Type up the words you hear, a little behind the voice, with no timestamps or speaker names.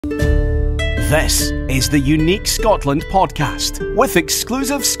This is the Unique Scotland podcast with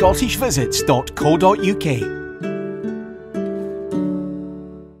exclusive ScottishVisits.co.uk.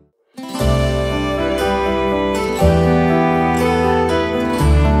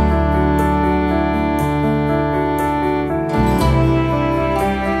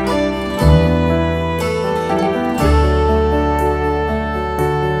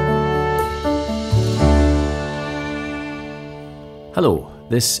 Hello,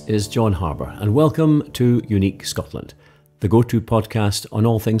 this is John Harbour and welcome to Unique Scotland, the go-to podcast on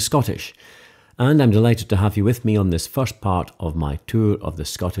all things Scottish. And I'm delighted to have you with me on this first part of my tour of the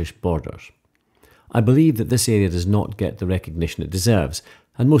Scottish borders. I believe that this area does not get the recognition it deserves,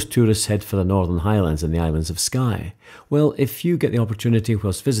 and most tourists head for the Northern Highlands and the islands of Skye. Well, if you get the opportunity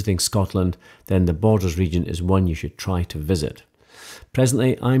whilst visiting Scotland, then the Borders region is one you should try to visit.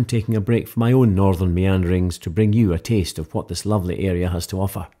 Presently, I'm taking a break from my own northern meanderings to bring you a taste of what this lovely area has to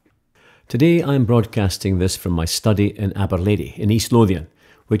offer. Today, I'm broadcasting this from my study in Aberlady in East Lothian,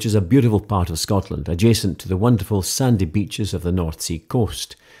 which is a beautiful part of Scotland, adjacent to the wonderful sandy beaches of the North Sea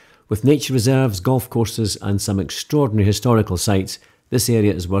coast. With nature reserves, golf courses and some extraordinary historical sites, this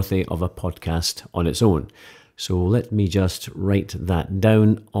area is worthy of a podcast on its own. So let me just write that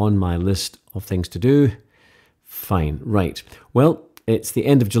down on my list of things to do. Fine, right. Well, it's the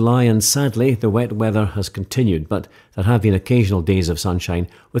end of July and sadly the wet weather has continued, but there have been occasional days of sunshine,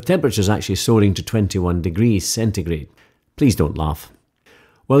 with temperatures actually soaring to 21 degrees centigrade. Please don't laugh.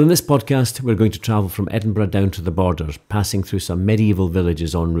 Well, in this podcast we're going to travel from Edinburgh down to the borders, passing through some medieval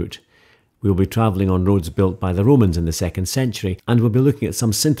villages en route. We'll be travelling on roads built by the Romans in the 2nd century, and we'll be looking at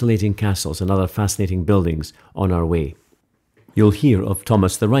some scintillating castles and other fascinating buildings on our way. You'll hear of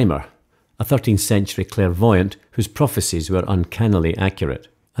Thomas the Rhymer, a 13th century clairvoyant whose prophecies were uncannily accurate,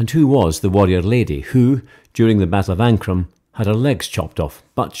 and who was the warrior lady who, during the Battle of Ancrum, had her legs chopped off,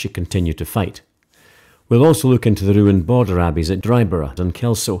 but she continued to fight. We'll also look into the ruined Border Abbeys at Dryburgh and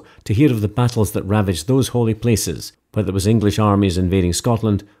Kelso to hear of the battles that ravaged those holy places, whether it was English armies invading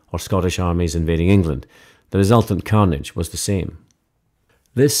Scotland or Scottish armies invading England. The resultant carnage was the same.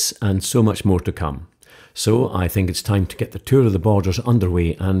 This and so much more to come. So I think it's time to get the tour of the borders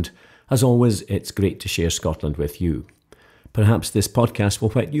underway, and as always, it's great to share Scotland with you. Perhaps this podcast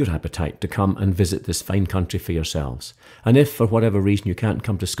will whet your appetite to come and visit this fine country for yourselves. And if, for whatever reason, you can't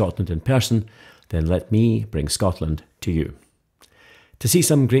come to Scotland in person, then let me bring Scotland to you. To see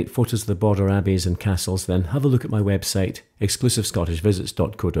some great photos of the Border Abbeys and castles, then have a look at my website,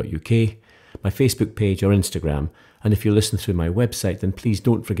 exclusivescottishvisits.co.uk, my Facebook page or Instagram, and if you listen through my website, then please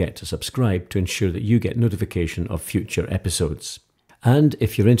don't forget to subscribe to ensure that you get notification of future episodes. And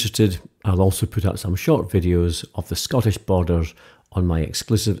if you're interested, I'll also put out some short videos of the Scottish borders on my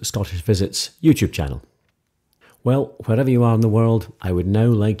exclusive Scottish Visits YouTube channel. Well, wherever you are in the world, I would now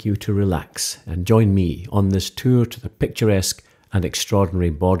like you to relax and join me on this tour to the picturesque and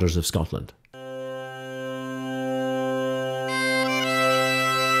extraordinary borders of Scotland.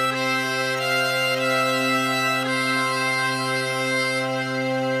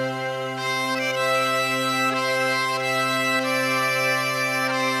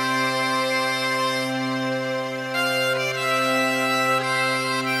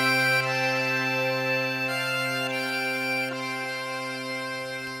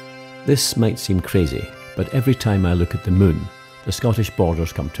 This might seem crazy, but every time I look at the moon, the Scottish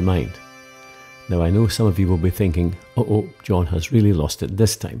borders come to mind. Now I know some of you will be thinking, oh, John has really lost it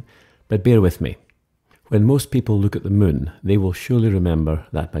this time, but bear with me. When most people look at the moon, they will surely remember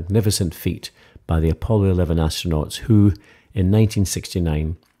that magnificent feat by the Apollo 11 astronauts who, in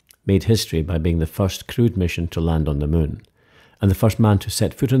 1969, made history by being the first crewed mission to land on the moon. And the first man to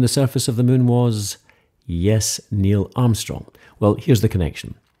set foot on the surface of the moon was, yes, Neil Armstrong. Well, here's the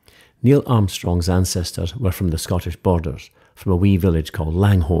connection. Neil Armstrong's ancestors were from the Scottish borders, from a wee village called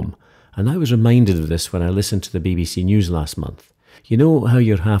Langholm, and I was reminded of this when I listened to the BBC News last month. You know how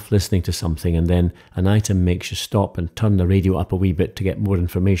you're half listening to something and then an item makes you stop and turn the radio up a wee bit to get more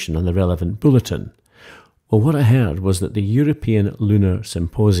information on the relevant bulletin? Well, what I heard was that the European Lunar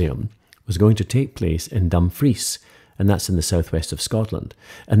Symposium was going to take place in Dumfries, and that's in the southwest of Scotland,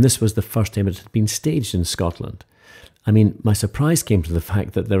 and this was the first time it had been staged in Scotland. I mean, my surprise came to the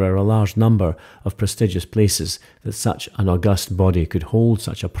fact that there are a large number of prestigious places that such an august body could hold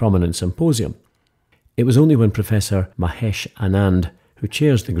such a prominent symposium. It was only when Professor Mahesh Anand, who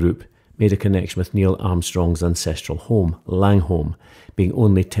chairs the group, made a connection with Neil Armstrong's ancestral home, Langholm, being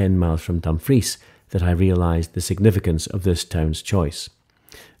only 10 miles from Dumfries, that I realised the significance of this town's choice.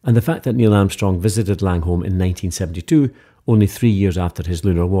 And the fact that Neil Armstrong visited Langholm in 1972, only 3 years after his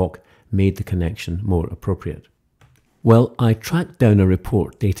lunar walk, made the connection more appropriate. Well, I tracked down a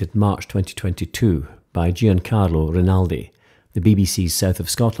report dated March 2022 by Giancarlo Rinaldi, the BBC's South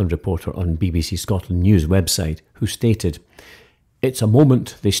of Scotland reporter on BBC Scotland News website, who stated, "It's a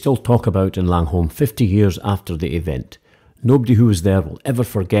moment they still talk about in Langholm 50 years after the event. Nobody who was there will ever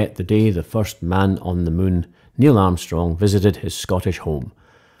forget the day the first man on the moon, Neil Armstrong, visited his Scottish home.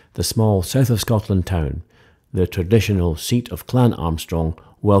 The small South of Scotland town, the traditional seat of Clan Armstrong,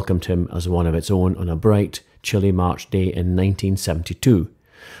 welcomed him as one of its own on a bright, chilly March day in 1972.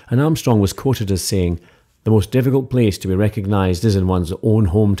 And Armstrong was quoted as saying, 'The most difficult place to be recognised is in one's own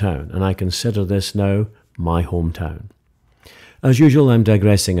hometown, and I consider this now my hometown.' As usual, I'm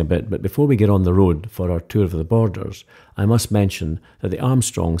digressing a bit, but before we get on the road for our tour of the borders, I must mention that the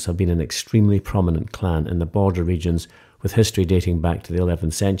Armstrongs have been an extremely prominent clan in the border regions with history dating back to the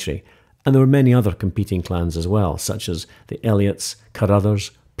 11th century, and there were many other competing clans as well, such as the Elliots,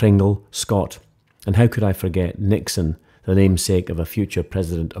 Carruthers, Pringle, Scott, and how could I forget Nixon, the namesake of a future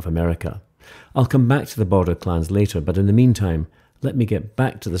President of America. I'll come back to the border clans later, but in the meantime, let me get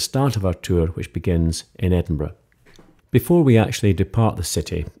back to the start of our tour, which begins in Edinburgh. Before we actually depart the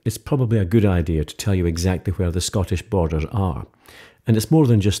city, it's probably a good idea to tell you exactly where the Scottish borders are. And it's more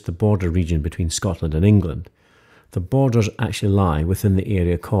than just the border region between Scotland and England. The borders actually lie within the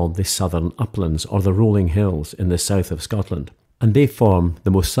area called the Southern Uplands, or the Rolling Hills in the south of Scotland. And they form the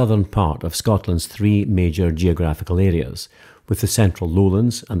most southern part of Scotland's three major geographical areas, with the central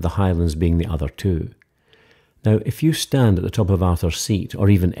lowlands and the highlands being the other two. Now, if you stand at the top of Arthur's Seat, or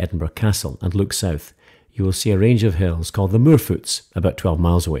even Edinburgh Castle, and look south, you will see a range of hills called the Moorfoots, about 12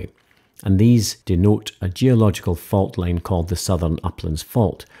 miles away. And these denote a geological fault line called the Southern Uplands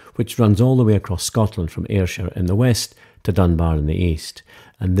Fault, which runs all the way across Scotland from Ayrshire in the west to Dunbar in the east.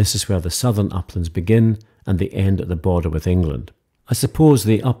 And this is where the Southern Uplands begin and they end at the border with England. I suppose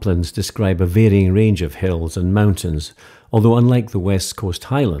the uplands describe a varying range of hills and mountains, although unlike the West Coast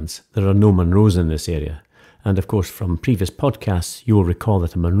Highlands, there are no Munros in this area. And of course, from previous podcasts, you will recall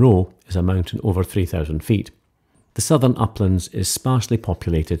that a Munro is a mountain over 3,000 feet. The Southern Uplands is sparsely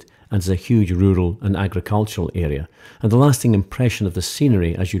populated and is a huge rural and agricultural area, and the lasting impression of the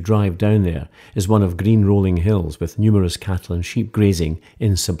scenery as you drive down there is one of green rolling hills with numerous cattle and sheep grazing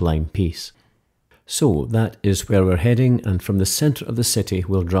in sublime peace. So that is where we're heading, and from the centre of the city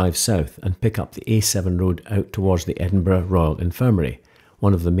we'll drive south and pick up the A7 road out towards the Edinburgh Royal Infirmary,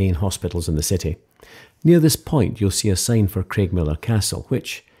 one of the main hospitals in the city. Near this point you'll see a sign for Craigmillar Castle,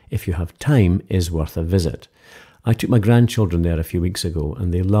 which, if you have time, is worth a visit. I took my grandchildren there a few weeks ago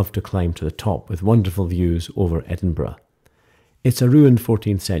and they love to climb to the top with wonderful views over Edinburgh. It's a ruined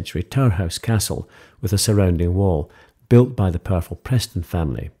 14th century tower house castle with a surrounding wall, built by the powerful Preston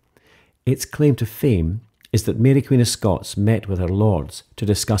family. Its claim to fame is that Mary Queen of Scots met with her lords to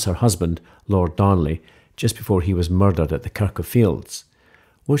discuss her husband, Lord Darnley, just before he was murdered at the Kirk of Fields.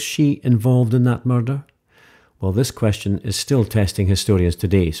 Was she involved in that murder? Well, this question is still testing historians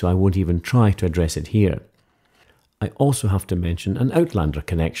today, so I won't even try to address it here. I also have to mention an Outlander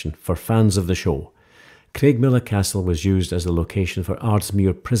connection for fans of the show. Craigmillar Castle was used as the location for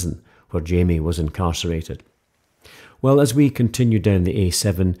Ardsmuir Prison, where Jamie was incarcerated. Well, as we continue down the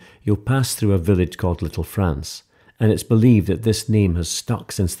A7, you'll pass through a village called Little France, and it's believed that this name has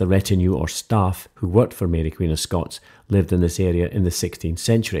stuck since the retinue or staff who worked for Mary Queen of Scots lived in this area in the 16th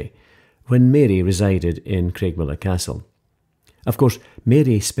century, when Mary resided in Craigmillar Castle. Of course,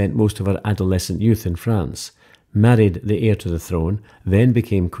 Mary spent most of her adolescent youth in France, married the heir to the throne, then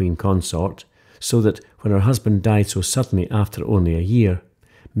became Queen Consort, so that when her husband died so suddenly after only a year,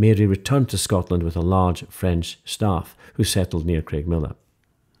 Mary returned to Scotland with a large French staff who settled near Craigmillar.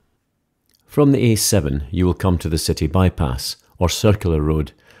 From the A7 you will come to the city bypass, or circular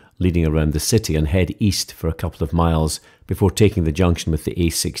road, leading around the city and head east for a couple of miles before taking the junction with the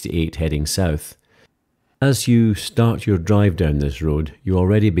A68 heading south. As you start your drive down this road, you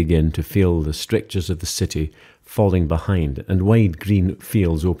already begin to feel the strictures of the city falling behind and wide green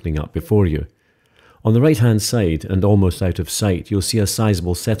fields opening up before you. On the right-hand side, and almost out of sight, you'll see a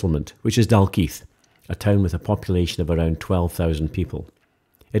sizable settlement, which is Dalkeith, a town with a population of around 12,000 people.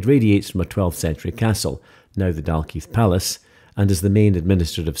 It radiates from a 12th century castle, now the Dalkeith Palace, and is the main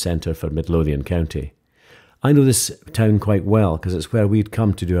administrative centre for Midlothian County. I know this town quite well because it's where we'd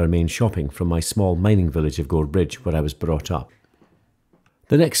come to do our main shopping from my small mining village of Gorebridge, where I was brought up.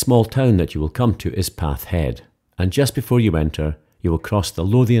 The next small town that you will come to is Path Head, and just before you enter, you will cross the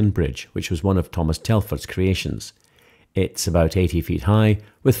Lothian Bridge, which was one of Thomas Telford's creations. It's about 80 feet high,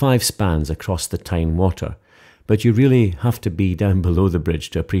 with 5 spans across the Tyne water, but you really have to be down below the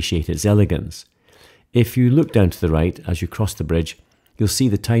bridge to appreciate its elegance. If you look down to the right as you cross the bridge, you'll see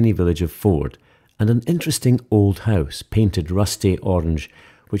the tiny village of Ford, and an interesting old house, painted rusty orange,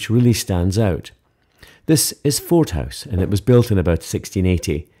 which really stands out. This is Fort House, and it was built in about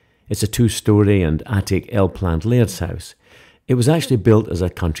 1680. It's a 2-storey and attic L-planned laird's house. It was actually built as a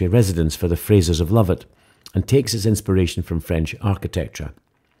country residence for the Frasers of Lovat, and takes its inspiration from French architecture.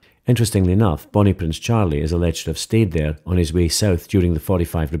 Interestingly enough, Bonnie Prince Charlie is alleged to have stayed there on his way south during the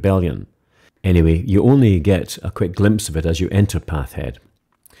 45 rebellion. Anyway, you only get a quick glimpse of it as you enter Pathhead.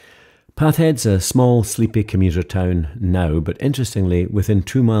 Pathhead's a small, sleepy commuter town now, but interestingly, within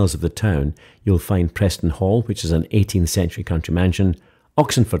 2 miles of the town, you'll find Preston Hall, which is an 18th century country mansion,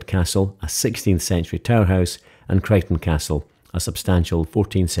 Oxenford Castle, a 16th century tower house, and Crichton Castle, a substantial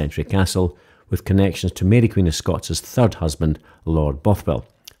 14th century castle, with connections to Mary Queen of Scots' third husband, Lord Bothwell,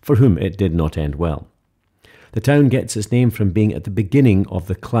 for whom it did not end well. The town gets its name from being at the beginning of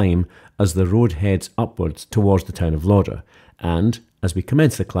the climb as the road heads upwards towards the town of Lauder, and as we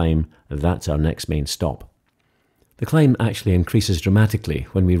commence the climb, that's our next main stop. The climb actually increases dramatically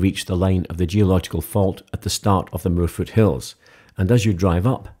when we reach the line of the geological fault at the start of the Moorfoot Hills, and as you drive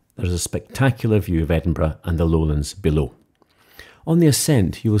up, there's a spectacular view of Edinburgh and the lowlands below. On the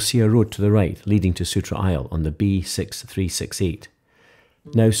ascent, you will see a road to the right leading to Sutra Isle on the B6368.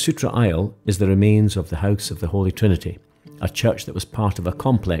 Now, Sutra Isle is the remains of the House of the Holy Trinity, a church that was part of a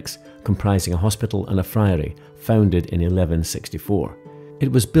complex comprising a hospital and a friary, founded in 1164.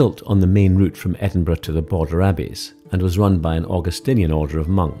 It was built on the main route from Edinburgh to the Border Abbeys, and was run by an Augustinian order of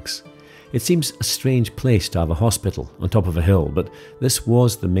monks. It seems a strange place to have a hospital on top of a hill, but this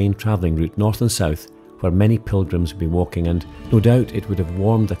was the main travelling route north and south, where many pilgrims would be walking, and no doubt it would have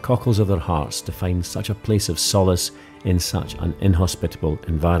warmed the cockles of their hearts to find such a place of solace in such an inhospitable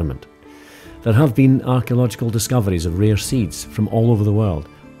environment. There have been archaeological discoveries of rare seeds from all over the world,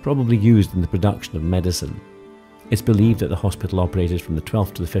 probably used in the production of medicine. It's believed that the hospital operated from the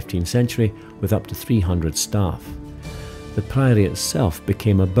 12th to the 15th century with up to 300 staff. The priory itself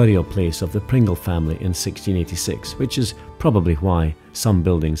became a burial place of the Pringle family in 1686, which is probably why some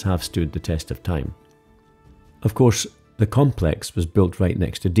buildings have stood the test of time. Of course, the complex was built right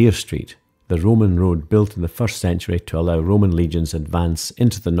next to Deer Street, the Roman road built in the 1st century to allow Roman legions advance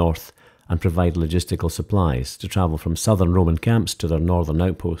into the north and provide logistical supplies to travel from southern Roman camps to their northern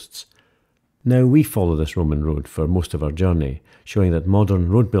outposts. Now we follow this Roman road for most of our journey, showing that modern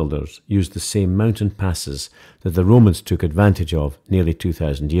road builders used the same mountain passes that the Romans took advantage of nearly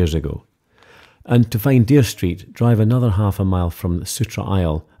 2,000 years ago. And to find Deer Street, drive another half a mile from Sutra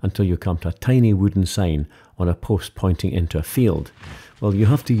Isle until you come to a tiny wooden sign on a post pointing into a field. Well, you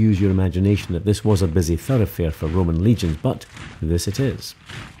have to use your imagination that this was a busy thoroughfare for Roman legions, but this it is.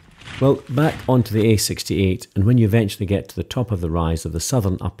 Well, back onto the A68, and when you eventually get to the top of the rise of the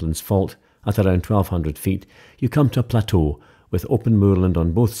southern uplands fault, at around 1,200 feet, you come to a plateau with open moorland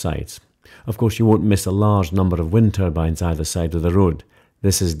on both sides. Of course, you won't miss a large number of wind turbines either side of the road.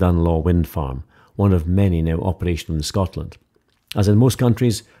 This is Dunlaw Wind Farm, one of many now operational in Scotland. As in most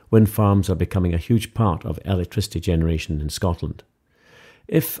countries, wind farms are becoming a huge part of electricity generation in Scotland.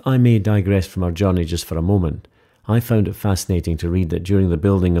 If I may digress from our journey just for a moment, I found it fascinating to read that during the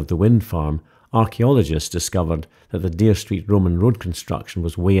building of the wind farm, archaeologists discovered that the Deer Street Roman road construction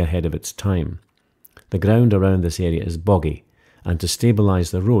was way ahead of its time. The ground around this area is boggy, and to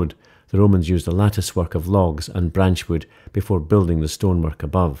stabilise the road, the Romans used a latticework of logs and branchwood before building the stonework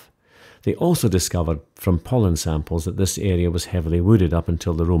above. They also discovered from pollen samples that this area was heavily wooded up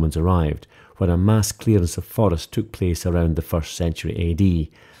until the Romans arrived, when a mass clearance of forest took place around the 1st century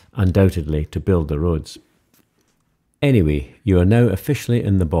AD, undoubtedly to build the roads. Anyway, you are now officially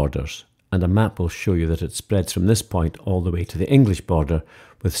in the borders, and a map will show you that it spreads from this point all the way to the English border,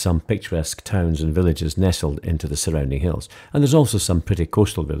 with some picturesque towns and villages nestled into the surrounding hills. And there's also some pretty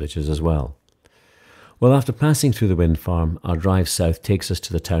coastal villages as well. Well, after passing through the wind farm, our drive south takes us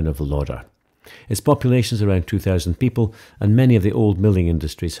to the town of Lauder. Its population is around 2,000 people, and many of the old milling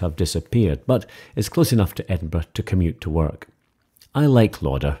industries have disappeared, but it's close enough to Edinburgh to commute to work. I like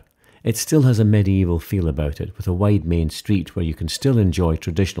Lauder. It still has a medieval feel about it, with a wide main street where you can still enjoy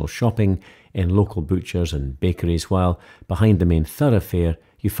traditional shopping in local butchers and bakeries, while behind the main thoroughfare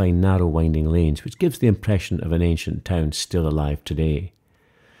you find narrow winding lanes, which gives the impression of an ancient town still alive today.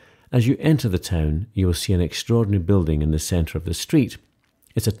 As you enter the town, you will see an extraordinary building in the centre of the street.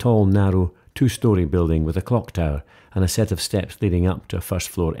 It's a tall, narrow, 2-storey building with a clock tower and a set of steps leading up to a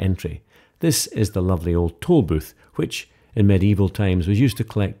first-floor entry. This is the lovely old toll booth, which in medieval times was used to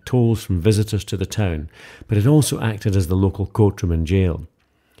collect tolls from visitors to the town, but it also acted as the local courtroom and jail.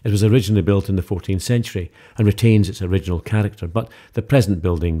 It was originally built in the 14th century and retains its original character, but the present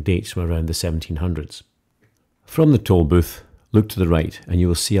building dates from around the 1700s. From the toll booth, Look to the right and you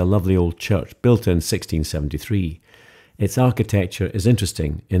will see a lovely old church built in 1673. Its architecture is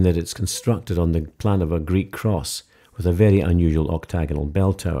interesting in that it's constructed on the plan of a Greek cross with a very unusual octagonal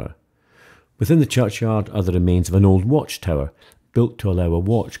bell tower. Within the churchyard are the remains of an old watchtower built to allow a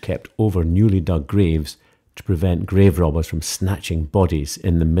watch kept over newly dug graves to prevent grave robbers from snatching bodies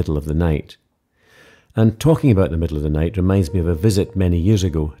in the middle of the night. And talking about the middle of the night reminds me of a visit many years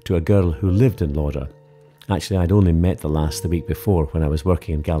ago to a girl who lived in Lauder. Actually, I'd only met the lass the week before when I was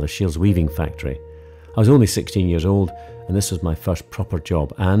working in Galashiel's weaving factory. I was only 16 years old, and this was my first proper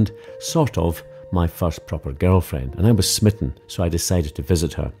job and, sort of, my first proper girlfriend, and I was smitten, so I decided to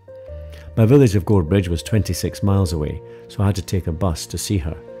visit her. My village of Gorebridge was 26 miles away, so I had to take a bus to see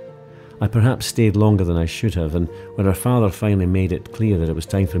her. I perhaps stayed longer than I should have, and when her father finally made it clear that it was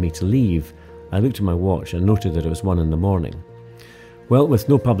time for me to leave, I looked at my watch and noted that it was 1 a.m. Well, with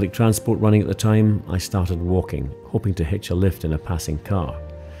no public transport running at the time, I started walking, hoping to hitch a lift in a passing car.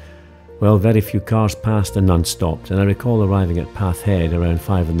 Well, very few cars passed and none stopped, and I recall arriving at Path Head around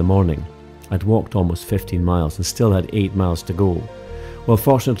 5 a.m. I'd walked almost 15 miles and still had 8 miles to go. Well,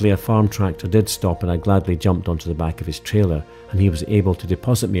 fortunately a farm tractor did stop and I gladly jumped onto the back of his trailer and he was able to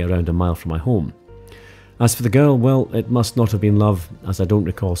deposit me around a mile from my home. As for the girl, well, it must not have been love, as I don't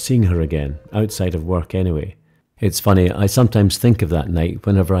recall seeing her again, outside of work anyway. It's funny, I sometimes think of that night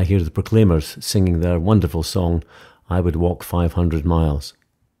whenever I hear the Proclaimers singing their wonderful song, I Would Walk 500 Miles.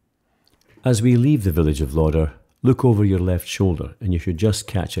 As we leave the village of Lauder, look over your left shoulder and you should just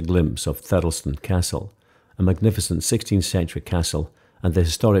catch a glimpse of Thirlestone Castle, a magnificent 16th century castle and the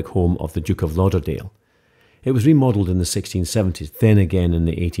historic home of the Duke of Lauderdale. It was remodelled in the 1670s, then again in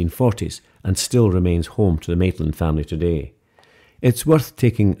the 1840s, and still remains home to the Maitland family today. It's worth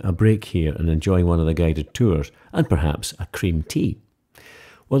taking a break here and enjoying one of the guided tours, and perhaps a cream tea.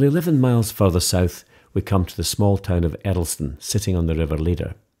 Well, 11 miles further south, we come to the small town of Eddleston, sitting on the River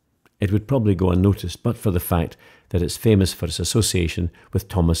Leader. It would probably go unnoticed, but for the fact that it's famous for its association with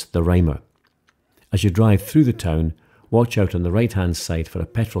Thomas the Rhymer. As you drive through the town, watch out on the right-hand side for a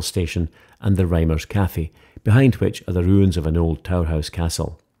petrol station and the Rhymer's Cafe, behind which are the ruins of an old Towerhouse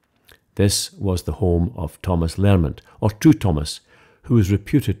castle. This was the home of Thomas Lermont, or True Thomas, who is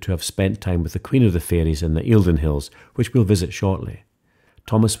reputed to have spent time with the Queen of the Fairies in the Eildon Hills, which we'll visit shortly.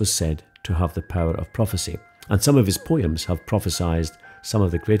 Thomas was said to have the power of prophecy, and some of his poems have prophesied some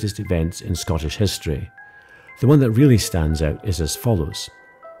of the greatest events in Scottish history. The one that really stands out is as follows.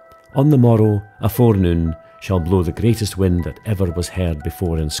 On the morrow, a forenoon, shall blow the greatest wind that ever was heard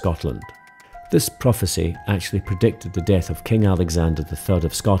before in Scotland. This prophecy actually predicted the death of King Alexander III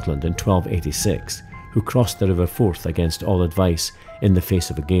of Scotland in 1286, who crossed the River Forth against all advice in the face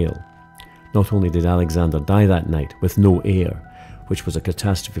of a gale. Not only did Alexander die that night with no heir, which was a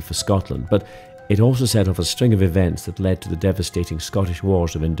catastrophe for Scotland, but it also set off a string of events that led to the devastating Scottish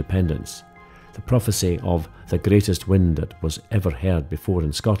Wars of Independence. The prophecy of the greatest wind that was ever heard before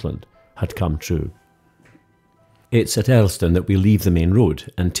in Scotland had come true. It's at Earlston that we leave the main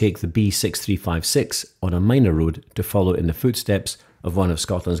road and take the B6356 on a minor road to follow in the footsteps of one of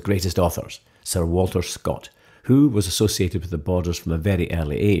Scotland's greatest authors, Sir Walter Scott, who was associated with the Borders from a very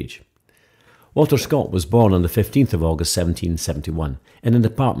early age. Walter Scott was born on the 15th of August 1771 in an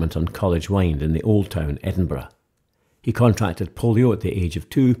apartment on College Wynd in the Old Town, Edinburgh. He contracted polio at the age of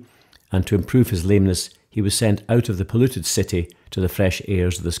 2, and to improve his lameness, he was sent out of the polluted city to the fresh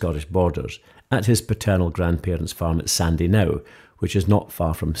airs of the Scottish borders, at his paternal grandparents' farm at Sandy Now, which is not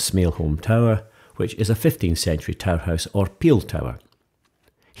far from Smailholm Tower, which is a 15th century tower house or peel tower.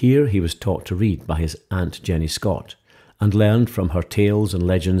 Here he was taught to read by his Aunt Jenny Scott, and learned from her tales and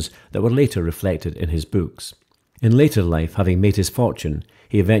legends that were later reflected in his books. In later life, having made his fortune,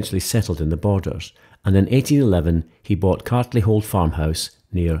 he eventually settled in the Borders, and in 1811 he bought Cartley Hold farmhouse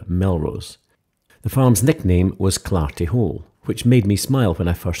near Melrose. The farm's nickname was Clarty Hole, which made me smile when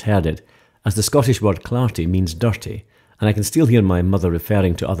I first heard it, as the Scottish word clarty means dirty, and I can still hear my mother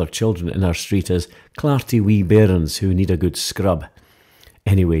referring to other children in our street as clarty wee bairns who need a good scrub.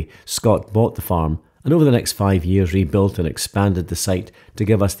 Anyway, Scott bought the farm, and over the next 5 years rebuilt and expanded the site to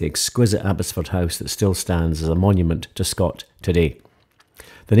give us the exquisite Abbotsford house that still stands as a monument to Scott today.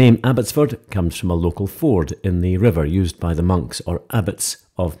 The name Abbotsford comes from a local ford in the river used by the monks or abbots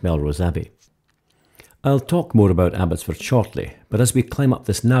of Melrose Abbey. I'll talk more about Abbotsford shortly, but as we climb up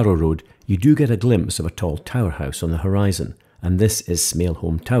this narrow road, you do get a glimpse of a tall tower house on the horizon, and this is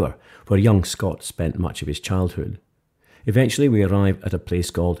Smailholm Tower, where young Scott spent much of his childhood. Eventually we arrive at a place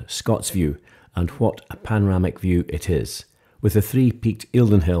called Scott's View, and what a panoramic view it is, with the 3 peaked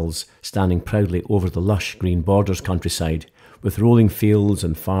Eildon Hills standing proudly over the lush green Borders countryside, with rolling fields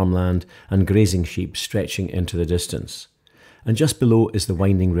and farmland and grazing sheep stretching into the distance. and just below is the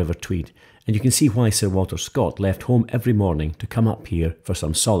winding River Tweed, and you can see why Sir Walter Scott left home every morning to come up here for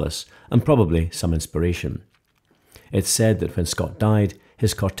some solace and probably some inspiration. It's said that when Scott died,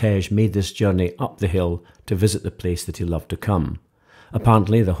 his cortege made this journey up the hill to visit the place that he loved to come.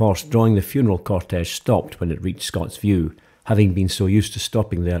 Apparently, the horse drawing the funeral cortege stopped when it reached Scott's View, having been so used to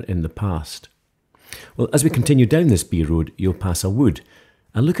stopping there in the past. Well, as we continue down this B road, you'll pass a wood,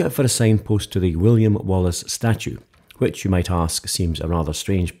 and look out for a signpost to the William Wallace statue, which, you might ask, seems a rather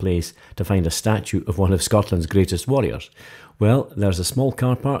strange place to find a statue of one of Scotland's greatest warriors. Well, there's a small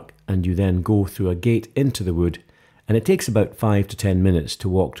car park, and you then go through a gate into the wood, and it takes about 5 to 10 minutes to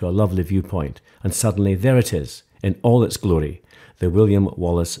walk to a lovely viewpoint, and suddenly there it is, in all its glory, the William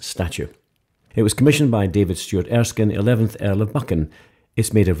Wallace statue. It was commissioned by David Stuart Erskine, 11th Earl of Buchan.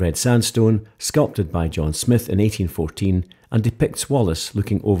 It's made of red sandstone, sculpted by John Smith in 1814, and depicts Wallace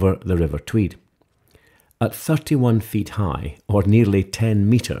looking over the River Tweed. At 31 feet high, or nearly 10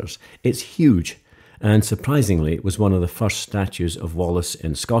 metres, it's huge, and surprisingly it was one of the first statues of Wallace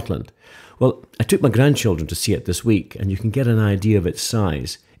in Scotland. Well, I took my grandchildren to see it this week, and you can get an idea of its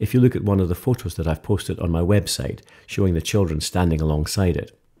size if you look at one of the photos that I've posted on my website showing the children standing alongside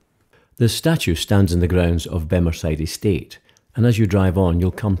it. The statue stands in the grounds of Bemerside Estate, and as you drive on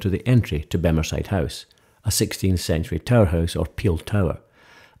you'll come to the entry to Bemerside House, a 16th century tower house or peel tower.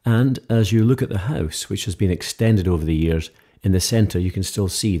 And as you look at the house, which has been extended over the years, in the centre you can still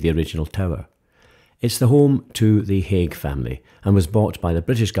see the original tower. It's the home to the Hague family and was bought by the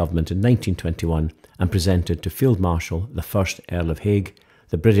British government in 1921 and presented to Field Marshal the 1st Earl of Hague,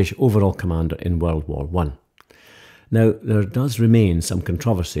 the British overall commander in World War I. Now, there does remain some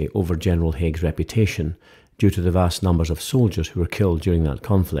controversy over General Hague's reputation due to the vast numbers of soldiers who were killed during that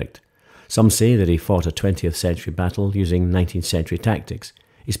conflict. Some say that he fought a 20th century battle using 19th century tactics,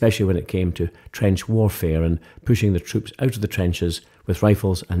 especially when it came to trench warfare and pushing the troops out of the trenches with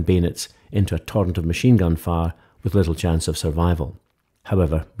rifles and bayonets into a torrent of machine gun fire with little chance of survival.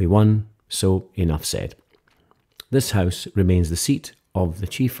 However, we won, so enough said. This house remains the seat of the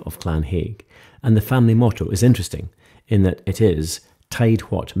chief of Clan Hague, and the family motto is interesting in that it is "Tide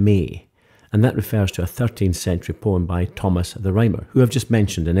what may," and that refers to a 13th century poem by Thomas the Rhymer, who I've just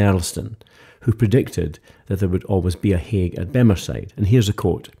mentioned in Earlston, who predicted that there would always be a Hague at Bemerside. And here's a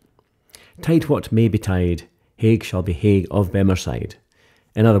quote: "Tide what may betide, Hague shall be Hague of Bemerside."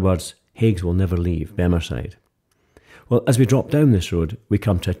 In other words, Hagues will never leave Bemerside. Well, as we drop down this road, we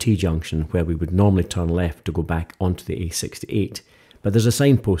come to a T-junction where we would normally turn left to go back onto the A68, but there's a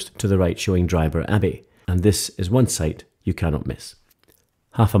signpost to the right showing Dryburgh Abbey, and this is one sight you cannot miss.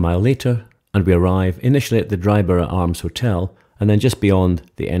 Half a mile later, and we arrive initially at the Dryburgh Arms Hotel, and then just beyond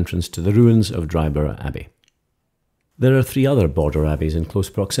the entrance to the ruins of Dryburgh Abbey. There are 3 other border abbeys in close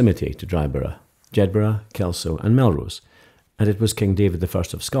proximity to Dryburgh: Edinburgh, Kelso and Melrose, and it was King David I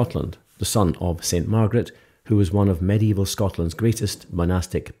of Scotland, the son of St Margaret, who was one of medieval Scotland's greatest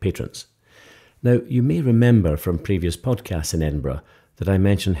monastic patrons. Now, you may remember from previous podcasts in Edinburgh that I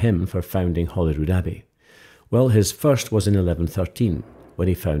mentioned him for founding Holyrood Abbey. Well, his first was in 1113, when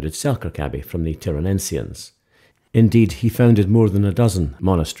he founded Selkirk Abbey from the Tyrrhensians. Indeed, he founded more than a dozen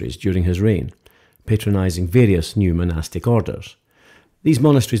monasteries during his reign, patronising various new monastic orders. These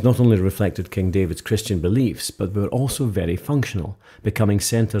monasteries not only reflected King David's Christian beliefs, but were also very functional, becoming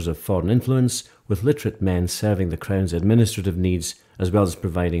centres of foreign influence, with literate men serving the Crown's administrative needs, as well as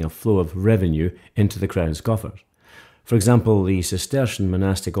providing a flow of revenue into the Crown's coffers. For example, the Cistercian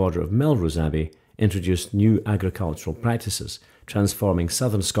monastic order of Melrose Abbey introduced new agricultural practices, transforming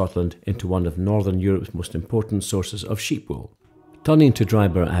southern Scotland into one of northern Europe's most important sources of sheep wool. Turning to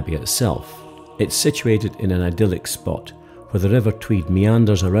Dryburgh Abbey itself, it's situated in an idyllic spot, where the River Tweed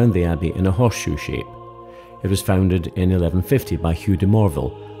meanders around the abbey in a horseshoe shape. It was founded in 1150 by Hugh de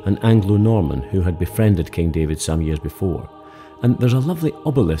Morville, an Anglo-Norman who had befriended King David some years before. And there's a lovely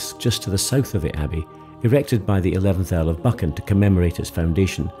obelisk just to the south of the abbey, erected by the 11th Earl of Buchan to commemorate its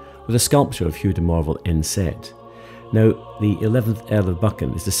foundation, with a sculpture of Hugh de Morville inset. Now, the 11th Earl of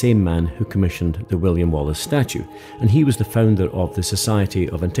Buchan is the same man who commissioned the William Wallace statue, and he was the founder of the Society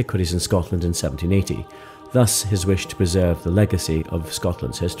of Antiquities in Scotland in 1780, thus his wish to preserve the legacy of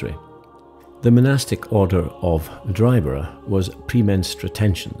Scotland's history. The monastic order of Dryburgh was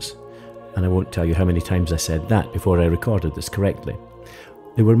Premenstratensians, and I won't tell you how many times I said that before I recorded this correctly.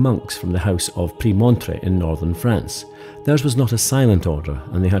 They were monks from the house of Premontre in northern France. Theirs was not a silent order,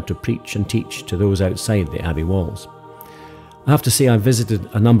 and they had to preach and teach to those outside the abbey walls. I have to say I've visited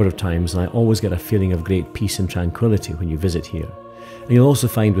a number of times, and I always get a feeling of great peace and tranquility when you visit here. And you'll also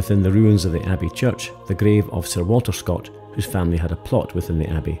find within the ruins of the Abbey Church the grave of Sir Walter Scott, whose family had a plot within the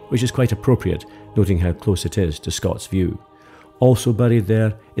abbey, which is quite appropriate, noting how close it is to Scott's View. Also buried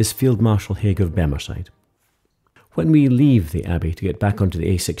there is Field Marshal Haig of Bemerside. When we leave the Abbey to get back onto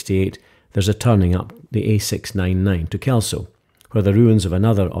the A68, there's a turning up the A699 to Kelso, where the ruins of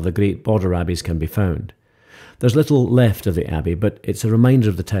another of the great Border Abbeys can be found. There's little left of the Abbey, but it's a reminder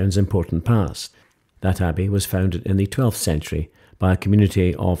of the town's important past. That Abbey was founded in the 12th century by a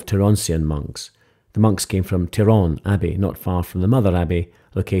community of Tyronsian monks. The monks came from Tyrone Abbey, not far from the Mother Abbey,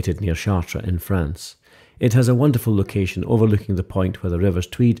 located near Chartres in France. It has a wonderful location overlooking the point where the rivers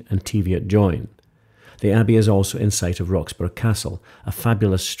Tweed and Teviot join. The Abbey is also in sight of Roxburgh Castle, a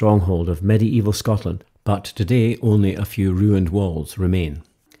fabulous stronghold of medieval Scotland, but today only a few ruined walls remain.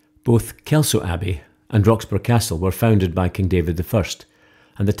 Both Kelso Abbey and Roxburgh Castle were founded by King David I,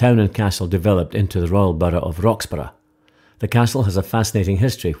 and the town and castle developed into the royal borough of Roxburgh. The castle has a fascinating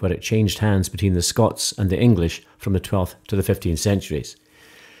history where it changed hands between the Scots and the English from the 12th to the 15th centuries.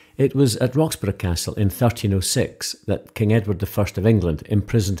 It was at Roxburgh Castle in 1306 that King Edward I of England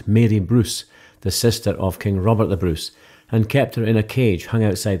imprisoned Mary Bruce, the sister of King Robert the Bruce, and kept her in a cage hung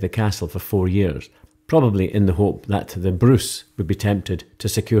outside the castle for 4 years, probably in the hope that the Bruce would be tempted to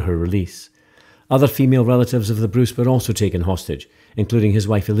secure her release. Other female relatives of the Bruce were also taken hostage, including his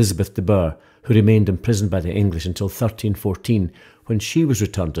wife Elizabeth de Burgh, who remained imprisoned by the English until 1314, when she was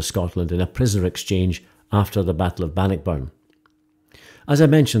returned to Scotland in a prisoner exchange after the Battle of Bannockburn. As I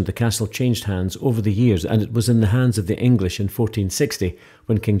mentioned, the castle changed hands over the years, and it was in the hands of the English in 1460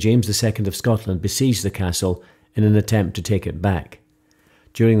 when King James II of Scotland besieged the castle in an attempt to take it back.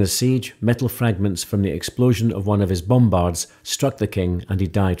 During the siege, metal fragments from the explosion of one of his bombards struck the king and he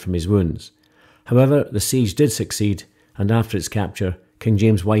died from his wounds. However, the siege did succeed, and after its capture, King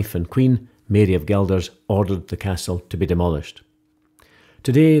James' wife and queen, Mary of Guelders, ordered the castle to be demolished.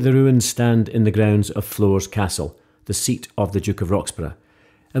 Today, the ruins stand in the grounds of Floors Castle, the seat of the Duke of Roxburgh,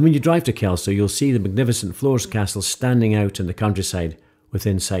 and when you drive to Kelso, you'll see the magnificent Floors Castle standing out in the countryside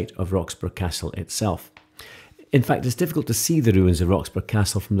within sight of Roxburgh Castle itself. In fact, it's difficult to see the ruins of Roxburgh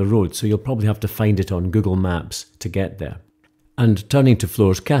Castle from the road, so you'll probably have to find it on Google Maps to get there. And turning to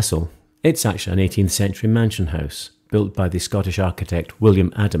Floors Castle, it's actually an 18th century mansion house, built by the Scottish architect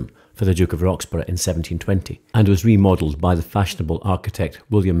William Adam for the Duke of Roxburgh in 1720, and was remodelled by the fashionable architect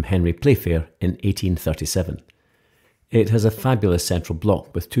William Henry Playfair in 1837. It has a fabulous central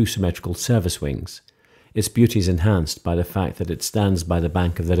block with 2 symmetrical service wings. Its beauty is enhanced by the fact that it stands by the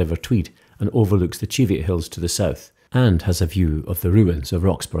bank of the River Tweed and overlooks the Cheviot Hills to the south, and has a view of the ruins of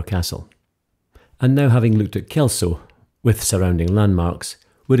Roxburgh Castle. And now, having looked at Kelso, with surrounding landmarks,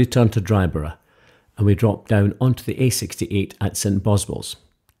 we return to Dryburgh, and we drop down onto the A68 at St Boswell's.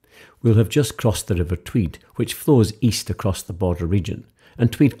 We'll have just crossed the River Tweed, which flows east across the border region, and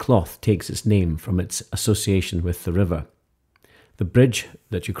Tweed cloth takes its name from its association with the river. The bridge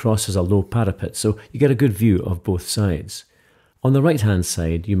that you cross has a low parapet, so you get a good view of both sides. On the right-hand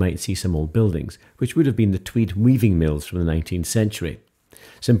side, you might see some old buildings, which would have been the Tweed weaving mills from the 19th century.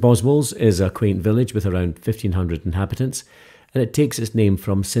 St Boswell's is a quaint village with around 1,500 inhabitants, and it takes its name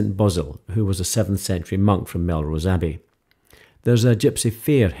from St Basil, who was a 7th century monk from Melrose Abbey. There's a gypsy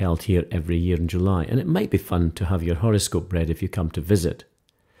fair held here every year in July, and it might be fun to have your horoscope read if you come to visit.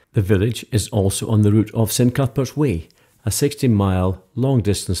 The village is also on the route of St Cuthbert's Way, a 60-mile,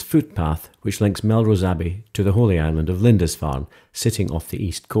 long-distance footpath which links Melrose Abbey to the holy island of Lindisfarne, sitting off the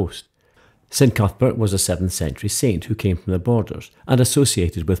east coast. St Cuthbert was a 7th century saint who came from the Borders and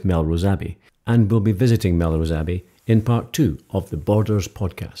associated with Melrose Abbey, and we'll be visiting Melrose Abbey in part 2 of the Borders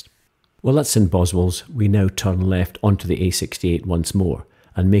podcast. Well, at St Boswell's, we now turn left onto the A68 once more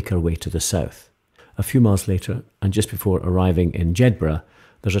and make our way to the south. A few miles later, and just before arriving in Jedburgh,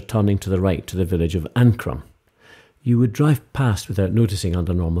 there's a turning to the right to the village of Ancrum. You would drive past without noticing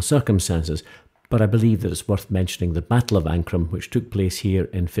under normal circumstances, but I believe that it's worth mentioning the Battle of Ancrum, which took place here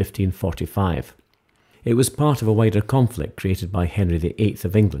in 1545. It was part of a wider conflict created by Henry VIII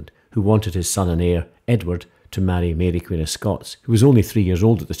of England, who wanted his son and heir, Edward, to marry Mary Queen of Scots, who was only 3 years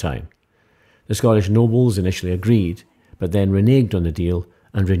old at the time. The Scottish nobles initially agreed, but then reneged on the deal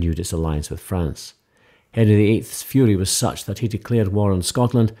and renewed its alliance with France. Henry VIII's fury was such that he declared war on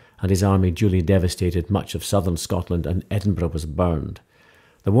Scotland, and his army duly devastated much of southern Scotland, and Edinburgh was burned.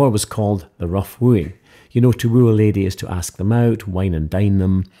 The war was called the Rough Wooing. You know, to woo a lady is to ask them out, wine and dine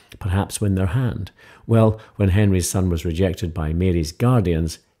them, perhaps win their hand. Well, when Henry's son was rejected by Mary's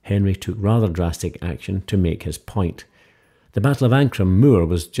guardians, Henry took rather drastic action to make his point. The Battle of Ancrum Moor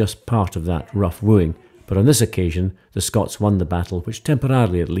was just part of that rough wooing, but on this occasion the Scots won the battle, which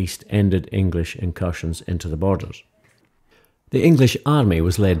temporarily at least ended English incursions into the Borders. The English army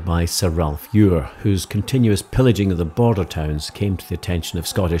was led by Sir Ralph Ure, whose continuous pillaging of the border towns came to the attention of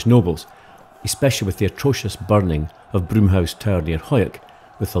Scottish nobles. especially with the atrocious burning of Broomhouse Tower near Hoyok,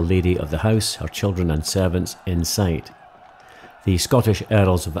 with the lady of the house, her children and servants inside. The Scottish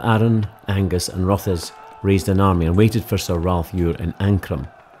Earls of Arran, Angus and Rothes raised an army and waited for Sir Ralph Ure in Ancrum.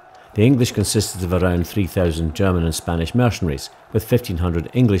 The English consisted of around 3,000 German and Spanish mercenaries, with 1,500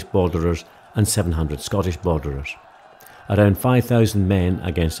 English borderers and 700 Scottish borderers. Around 5,000 men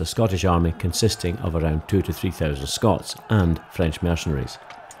against a Scottish army consisting of around 2,000 to 3,000 Scots and French mercenaries.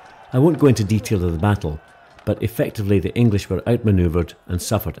 I won't go into detail of the battle, but effectively the English were outmanoeuvred and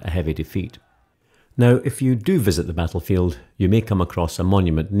suffered a heavy defeat. Now, if you do visit the battlefield, you may come across a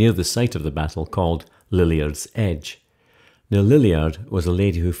monument near the site of the battle called Lilliard's Edge. Now, Lilliard was a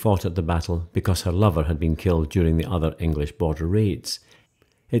lady who fought at the battle because her lover had been killed during the other English border raids.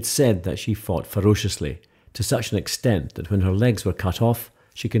 It's said that she fought ferociously, to such an extent that when her legs were cut off,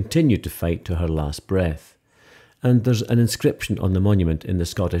 she continued to fight to her last breath. And there's an inscription on the monument in the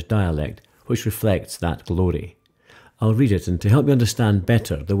Scottish dialect which reflects that glory. I'll read it, and to help you understand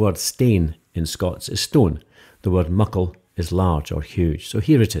better, the word stane in Scots is stone. The word muckle is large or huge. So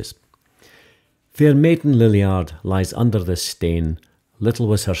here it is. Fair Maiden Lilliard lies under this stane. Little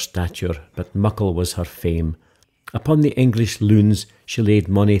was her stature, but muckle was her fame. Upon the English loons she laid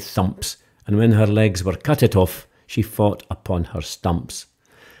mony thumps, and when her legs were cuttit off, she fought upon her stumps.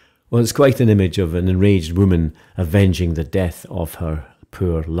 Well, it's quite an image of an enraged woman avenging the death of her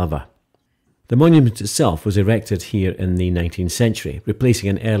poor lover. The monument itself was erected here in the 19th century, replacing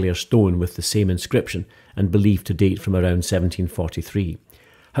an earlier stone with the same inscription and believed to date from around 1743.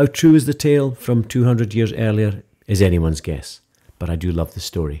 How true is the tale from 200 years earlier is anyone's guess, but I do love the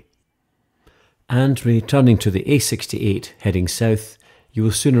story. And returning to the A68 heading south, you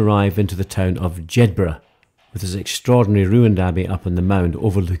will soon arrive into the town of Jedburgh, with its extraordinary ruined abbey up on the mound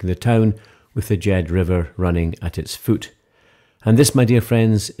overlooking the town with the Jed River running at its foot. And this, my dear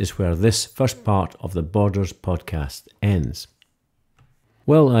friends, is where this first part of the Borders podcast ends.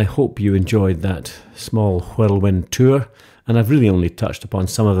 Well, I hope you enjoyed that small whirlwind tour, and I've really only touched upon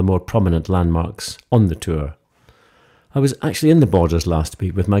some of the more prominent landmarks on the tour. I was actually in the Borders last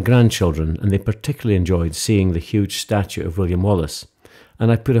week with my grandchildren, and they particularly enjoyed seeing the huge statue of William Wallace.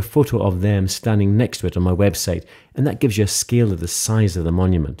 And I put a photo of them standing next to it on my website, and that gives you a scale of the size of the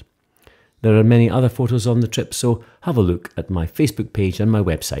monument. There are many other photos on the trip, so have a look at my Facebook page and my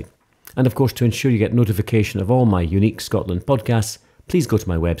website. And of course, to ensure you get notification of all my Unique Scotland podcasts, please go to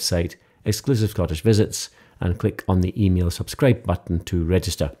my website, Exclusive Scottish Visits, and click on the email subscribe button to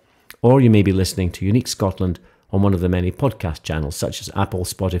register. Or you may be listening to Unique Scotland on one of the many podcast channels such as Apple,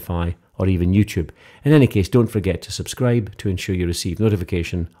 Spotify, or even YouTube. In any case, don't forget to subscribe to ensure you receive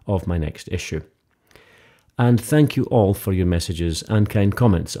notification of my next issue. And thank you all for your messages and kind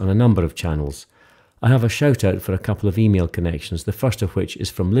comments on a number of channels. I have a shout out for a couple of email connections, the first of which is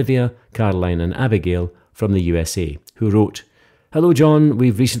from Livia, Caroline and Abigail from the USA, who wrote, "Hello John,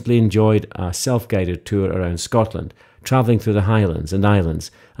 we've recently enjoyed a self-guided tour around Scotland, travelling through the Highlands and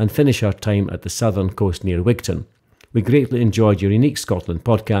Islands, and finish our time at the southern coast near Wigton. We greatly enjoyed your Unique Scotland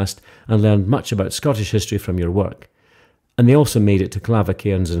podcast and learned much about Scottish history from your work." And they also made it to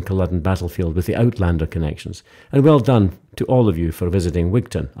Clavacairns and Culloden battlefield with the Outlander connections. And well done to all of you for visiting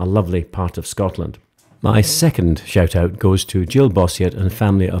Wigton, a lovely part of Scotland. My second shout out goes to Jill Bossiet and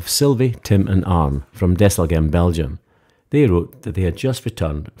family of Sylvie, Tim and Arne from Desselgem, Belgium. They wrote that they had just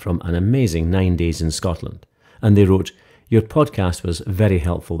returned from an amazing 9 days in Scotland. And they wrote, "Your podcast was very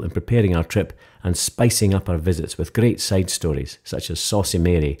helpful in preparing our trip and spicing up our visits with great side stories, such as Saucy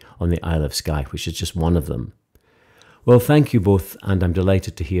Mary on the Isle of Skye, which is just one of them." Well, thank you both, and I'm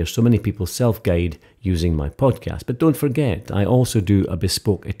delighted to hear so many people self-guide using my podcast. But don't forget, I also do a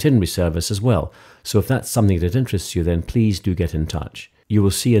bespoke itinerary service as well. So if that's something that interests you, then please do get in touch. You will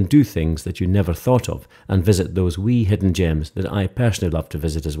see and do things that you never thought of, and visit those wee hidden gems that I personally love to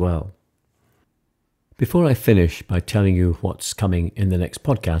visit as well. Before I finish by telling you what's coming in the next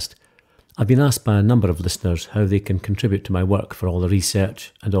podcast, I've been asked by a number of listeners how they can contribute to my work for all the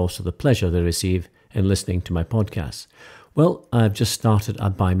research and also the pleasure they receive in listening to my podcasts. Well, I've just started a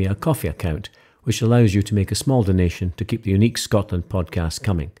Buy Me a Coffee account, which allows you to make a small donation to keep the Unique Scotland podcast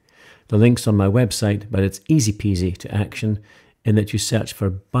coming. The link's on my website, but it's easy peasy to action in that you search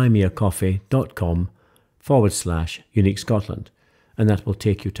for buymeacoffee.com/Unique Scotland, and that will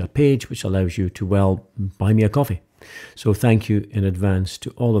take you to a page which allows you to, well, buy me a coffee. So thank you in advance to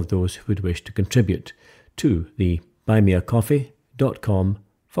all of those who would wish to contribute to the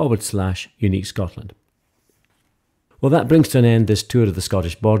buymeacoffee.com/Unique Scotland. Well, that brings to an end this tour of the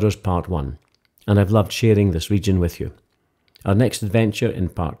Scottish Borders, Part 1, and I've loved sharing this region with you. Our next adventure in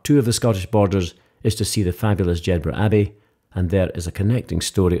Part 2 of the Scottish Borders is to see the fabulous Jedburgh Abbey, and there is a connecting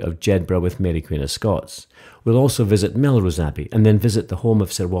story of Jedburgh with Mary Queen of Scots. We'll also visit Melrose Abbey and then visit the home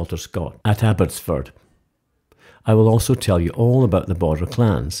of Sir Walter Scott at Abbotsford. I will also tell you all about the Border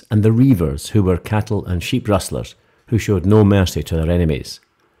clans and the reivers, who were cattle and sheep rustlers who showed no mercy to their enemies.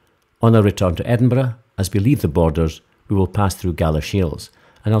 On our return to Edinburgh, as we leave the Borders, we will pass through Galashiels,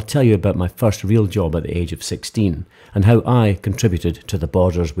 and I'll tell you about my first real job at the age of 16 and how I contributed to the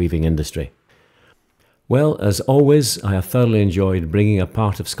Borders weaving industry. Well, as always, I have thoroughly enjoyed bringing a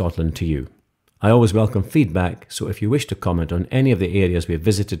part of Scotland to you. I always welcome feedback, so if you wish to comment on any of the areas we have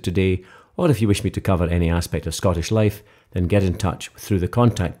visited today, or if you wish me to cover any aspect of Scottish life, then get in touch through the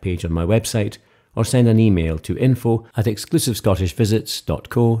contact page on my website, or send an email to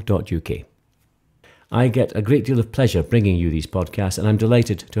info@exclusivescottishvisits.co.uk. I get a great deal of pleasure bringing you these podcasts, and I'm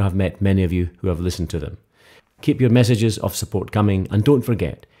delighted to have met many of you who have listened to them. Keep your messages of support coming, and don't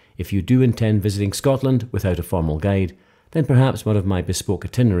forget, if you do intend visiting Scotland without a formal guide, then perhaps one of my bespoke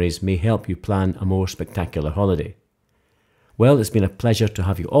itineraries may help you plan a more spectacular holiday. Well, it's been a pleasure to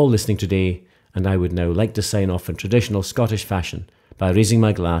have you all listening today, and I would now like to sign off in traditional Scottish fashion by raising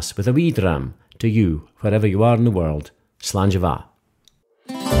my glass with a wee dram to you, wherever you are in the world. Slán Java.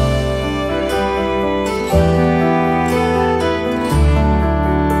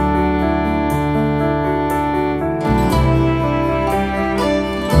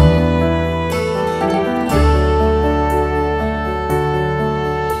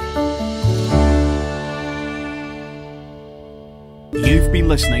 You've been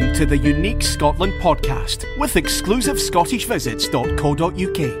listening to the Unique Scotland podcast with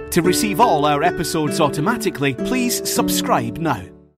exclusivescottishvisits.co.uk. To receive all our episodes automatically, please subscribe now.